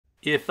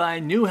If I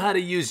knew how to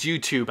use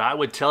YouTube, I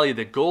would tell you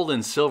that gold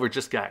and silver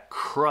just got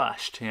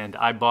crushed and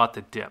I bought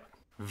the dip.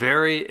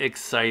 Very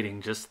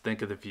exciting, just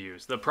think of the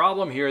views. The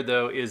problem here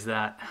though is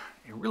that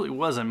it really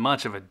wasn't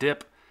much of a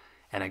dip,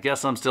 and I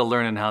guess I'm still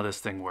learning how this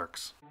thing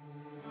works.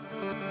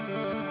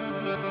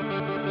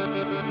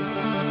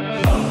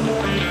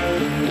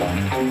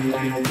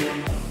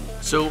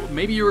 So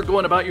maybe you were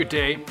going about your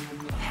day,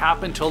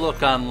 happened to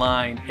look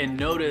online and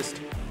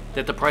noticed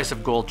that the price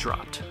of gold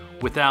dropped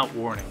without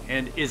warning.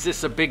 And is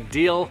this a big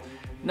deal?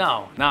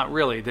 No, not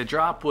really. The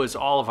drop was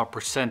all of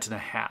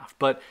 1.5%,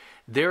 but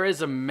there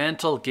is a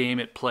mental game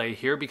at play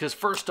here because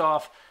first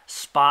off,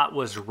 spot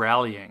was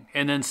rallying.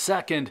 And then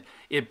second,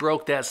 it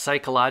broke that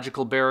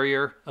psychological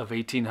barrier of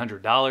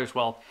 $1,800.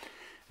 Well,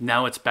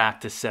 now it's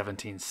back to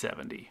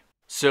 $1,770.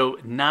 So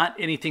not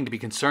anything to be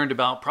concerned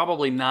about,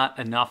 probably not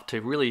enough to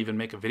really even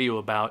make a video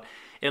about,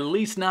 at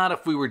least not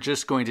if we were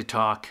just going to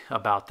talk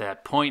about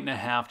that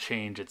 1.5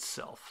 change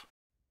itself.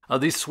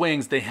 These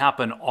swings, they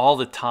happen all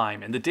the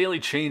time, and the daily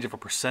change of a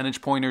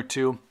percentage point or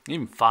two,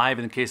 even 5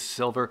 in the case of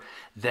silver,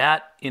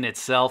 that in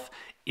itself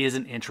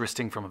isn't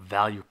interesting from a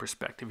value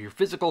perspective. Your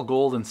physical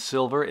gold and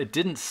silver, it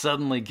didn't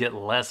suddenly get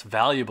less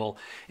valuable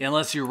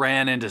unless you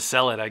ran in to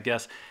sell it, I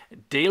guess.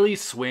 Daily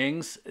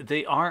swings,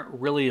 they aren't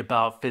really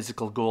about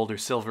physical gold or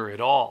silver at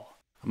all.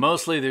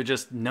 Mostly they're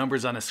just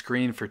numbers on a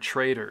screen for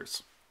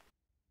traders.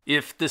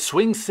 If the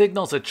swing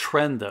signals a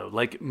trend though,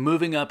 like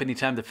moving up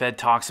anytime the Fed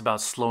talks about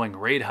slowing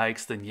rate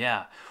hikes, then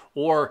yeah.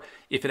 Or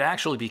if it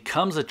actually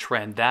becomes a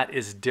trend, that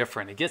is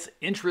different. It gets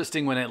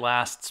interesting when it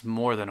lasts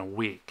more than a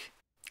week.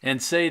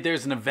 And say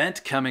there's an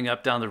event coming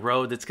up down the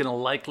road that's going to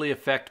likely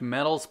affect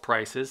metals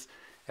prices,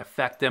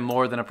 affect them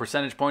more than a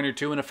percentage point or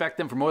two, and affect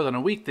them for more than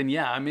a week, then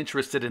yeah, I'm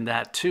interested in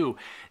that too.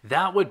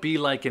 That would be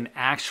like an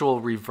actual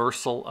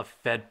reversal of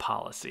Fed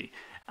policy.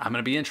 I'm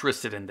going to be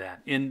interested in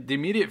that. In the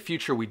immediate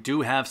future, we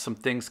do have some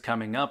things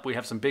coming up. We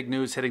have some big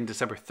news hitting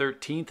December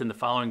 13th and the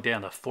following day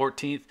on the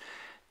 14th.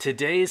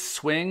 Today's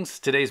swings,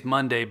 today's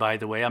Monday, by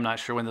the way, I'm not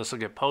sure when this will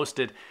get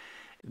posted.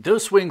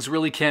 Those swings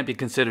really can't be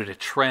considered a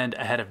trend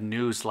ahead of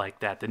news like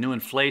that. The new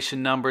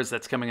inflation numbers,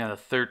 that's coming on the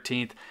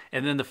 13th,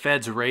 and then the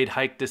Fed's rate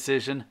hike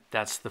decision,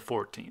 that's the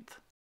 14th.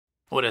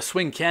 What a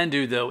swing can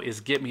do, though, is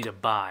get me to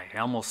buy. I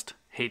almost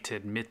hate to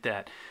admit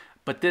that.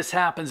 But this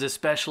happens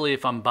especially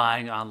if I'm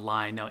buying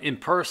online. Now, in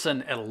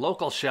person at a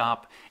local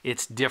shop,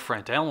 it's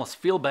different. I almost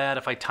feel bad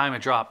if I time a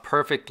drop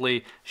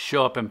perfectly,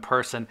 show up in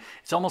person.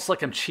 It's almost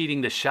like I'm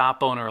cheating the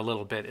shop owner a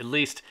little bit, at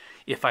least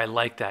if I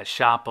like that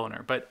shop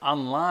owner. But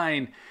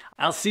online,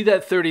 I'll see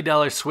that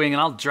 $30 swing and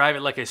I'll drive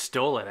it like I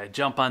stole it. I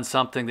jump on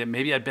something that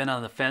maybe I'd been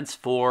on the fence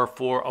for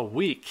a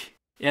week.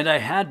 And I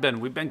had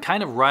been. We've been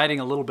kind of riding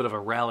a little bit of a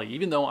rally,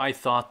 even though I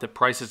thought the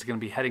prices are going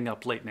to be heading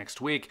up late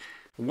next week.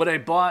 What I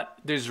bought,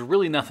 there's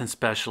really nothing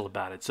special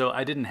about it. So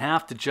I didn't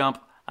have to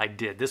jump. I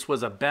did. This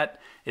was a bet.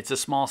 It's a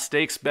small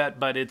stakes bet,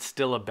 but it's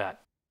still a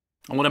bet.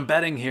 And what I'm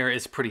betting here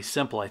is pretty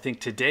simple. I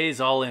think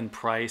today's all-in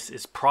price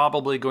is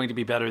probably going to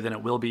be better than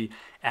it will be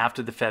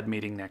after the Fed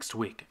meeting next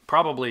week.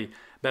 Probably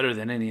better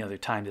than any other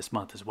time this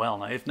month as well.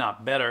 Now, if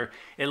not better,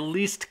 at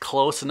least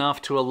close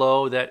enough to a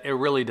low that it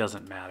really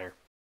doesn't matter.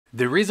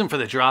 The reason for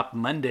the drop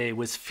Monday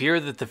was fear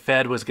that the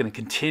Fed was going to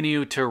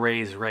continue to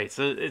raise rates.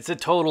 It's a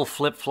total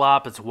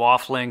flip-flop. It's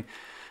waffling.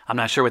 I'm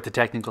not sure what the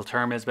technical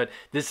term is, but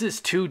this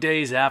is 2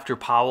 days after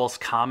Powell's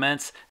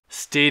comments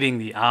stating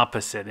the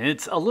opposite. And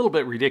it's a little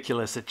bit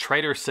ridiculous that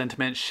trader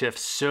sentiment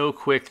shifts so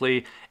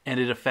quickly and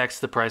it affects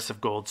the price of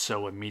gold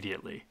so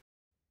immediately.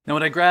 Now,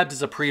 what I grabbed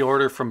is a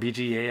pre-order from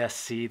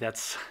BGASC.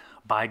 That's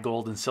Buy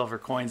Gold and Silver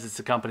Coins. It's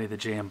the company that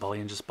JM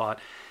Bullion just bought.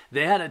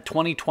 They had a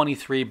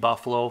 2023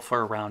 Buffalo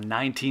for around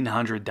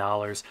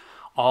 $1,900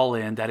 all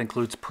in. That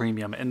includes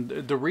premium. And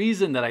the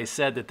reason that I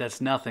said that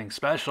that's nothing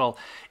special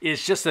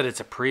is just that it's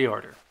a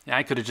pre-order.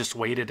 I could have just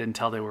waited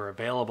until they were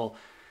available.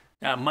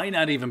 Now, it might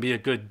not even be a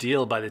good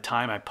deal by the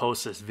time I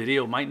post this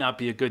video. It might not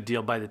be a good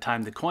deal by the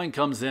time the coin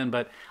comes in,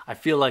 but I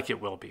feel like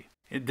it will be.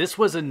 This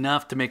was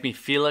enough to make me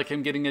feel like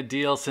I'm getting a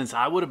deal since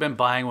I would have been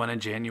buying one in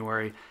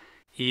January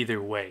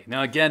either way.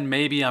 Now again,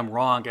 maybe I'm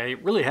wrong. I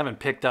really haven't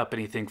picked up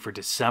anything for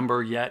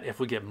December yet. If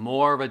we get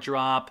more of a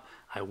drop,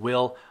 I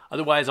will.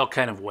 Otherwise, I'll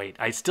kind of wait.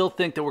 I still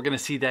think that we're going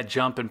to see that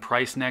jump in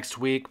price next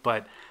week,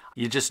 but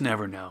you just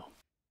never know.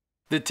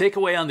 The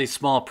takeaway on these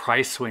small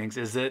price swings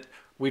is that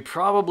we'd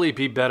probably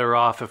be better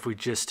off if we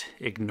just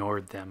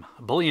ignored them.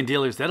 Bullion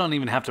dealers, they don't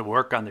even have to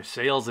work on their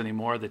sales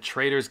anymore. The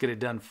traders get it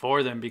done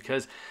for them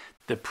because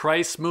the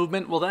price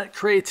movement, well, that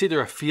creates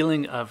either a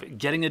feeling of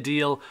getting a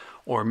deal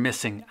or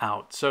missing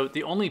out. So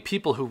the only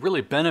people who really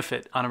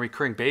benefit on a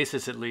recurring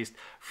basis, at least,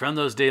 from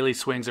those daily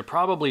swings are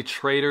probably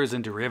traders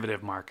in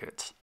derivative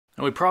markets.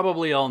 And we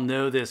probably all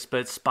know this,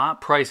 but spot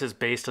price is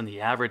based on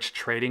the average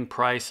trading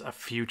price of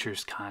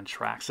futures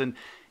contracts. And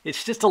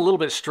it's just a little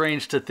bit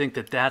strange to think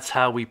that that's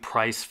how we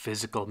price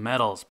physical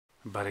metals.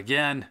 But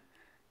again,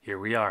 here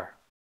we are.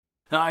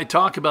 Now, I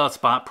talk about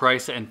spot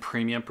price and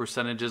premium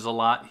percentages a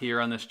lot here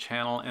on this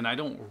channel, and I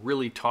don't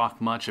really talk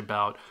much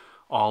about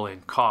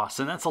all-in costs,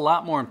 and that's a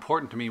lot more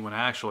important to me when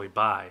I actually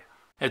buy.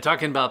 And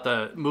talking about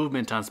the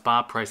movement on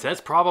spot price,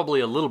 that's probably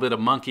a little bit of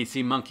monkey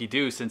see, monkey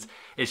do, since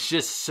it's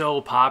just so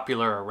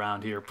popular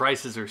around here.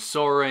 Prices are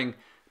soaring,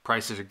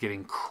 prices are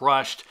getting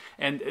crushed,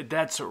 and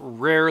that's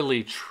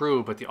rarely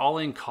true, but the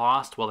all-in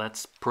cost, well,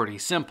 that's pretty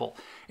simple.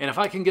 And if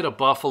I can get a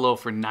Buffalo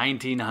for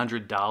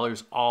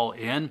 $1,900 all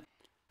in,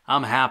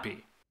 I'm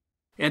happy.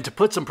 And to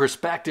put some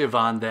perspective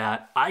on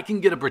that, I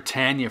can get a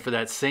Britannia for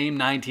that same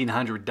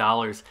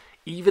 $1,900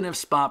 even if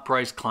spot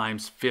price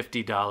climbs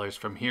 $50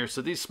 from here.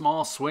 So these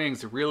small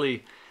swings are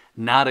really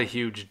not a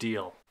huge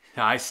deal.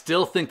 Now, I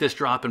still think this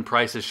drop in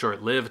price is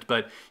short-lived,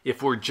 but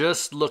if we're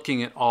just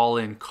looking at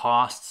all-in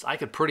costs, I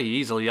could pretty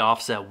easily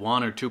offset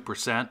 1 or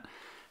 2%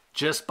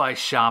 just by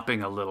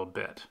shopping a little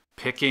bit,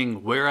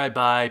 picking where I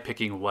buy,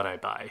 picking what I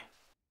buy.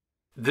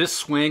 This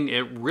swing,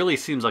 it really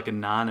seems like a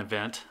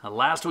non-event.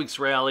 Last week's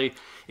rally,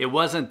 it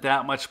wasn't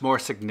that much more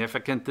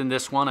significant than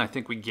this one. I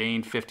think we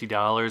gained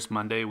 $50.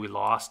 Monday, we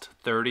lost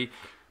 $30.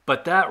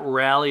 But that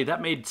rally,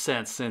 that made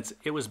sense since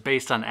it was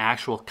based on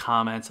actual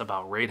comments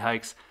about rate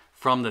hikes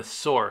from the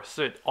source.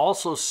 It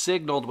also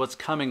signaled what's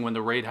coming when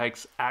the rate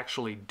hikes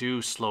actually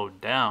do slow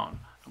down.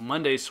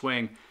 Monday's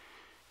swing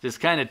just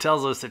kind of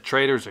tells us that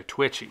traders are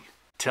twitchy.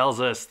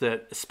 Tells us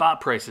that spot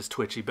price is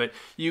twitchy, but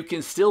you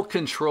can still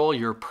control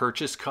your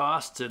purchase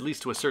costs, at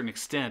least to a certain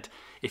extent,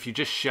 if you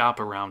just shop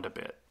around a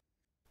bit.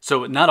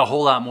 So not a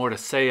whole lot more to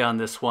say on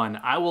this one.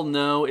 I will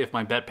know if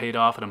my bet paid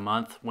off in a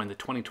month when the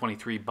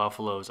 2023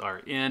 Buffaloes are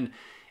in.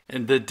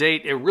 And the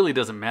date, it really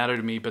doesn't matter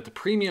to me, but the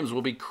premiums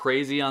will be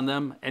crazy on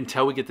them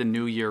until we get the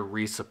new year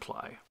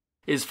resupply.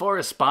 As far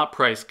as spot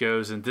price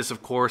goes, and this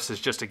of course is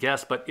just a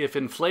guess, but if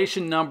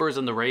inflation numbers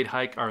and the rate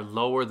hike are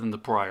lower than the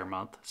prior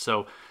month,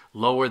 so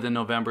lower than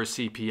November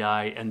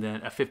CPI and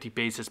then a 50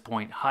 basis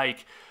point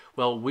hike,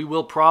 well, we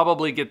will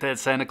probably get that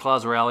Santa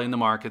Claus rally in the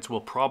markets.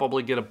 We'll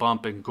probably get a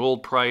bump in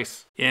gold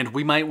price, and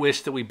we might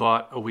wish that we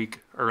bought a week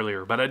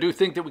earlier. But I do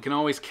think that we can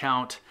always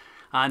count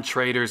on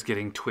traders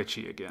getting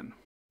twitchy again.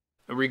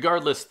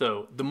 Regardless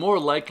though, the more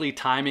likely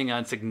timing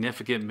on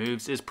significant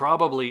moves is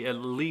probably at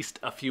least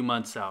a few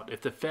months out.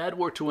 If the Fed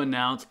were to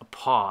announce a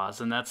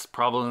pause, and that's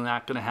probably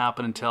not going to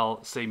happen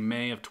until, say,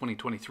 May of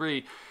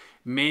 2023,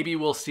 maybe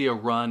we'll see a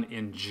run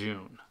in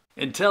June.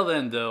 Until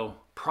then though,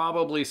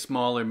 probably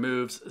smaller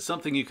moves,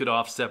 something you could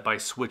offset by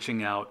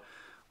switching out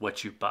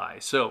what you buy.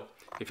 So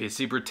if you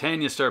see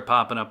Britannia start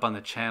popping up on the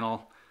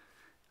channel,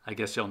 I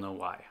guess you'll know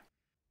why.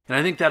 And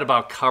I think that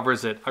about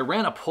covers it. I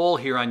ran a poll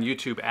here on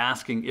YouTube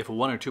asking if a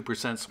 1 or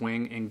 2%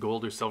 swing in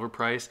gold or silver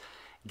price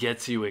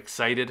gets you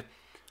excited.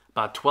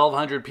 About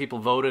 1,200 people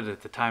voted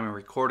at the time of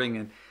recording,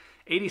 and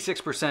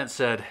 86%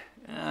 said,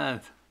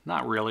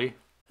 not really.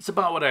 It's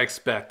about what I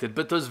expected,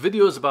 but those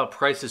videos about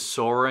prices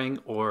soaring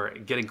or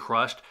getting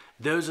crushed,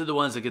 those are the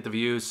ones that get the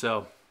views,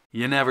 so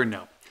you never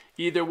know.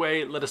 Either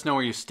way, let us know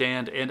where you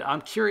stand, and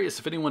I'm curious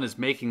if anyone is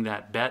making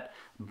that bet,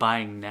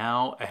 buying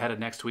now ahead of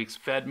next week's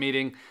Fed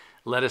meeting.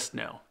 Let us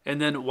know. And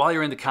then while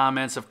you're in the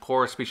comments, of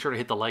course, be sure to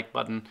hit the like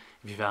button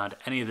if you found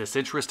any of this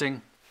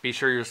interesting. Be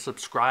sure you're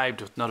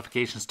subscribed with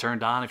notifications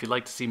turned on if you'd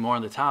like to see more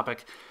on the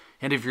topic.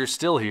 And if you're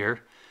still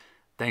here,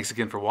 thanks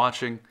again for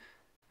watching.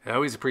 I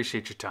always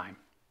appreciate your time.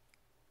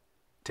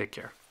 Take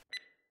care.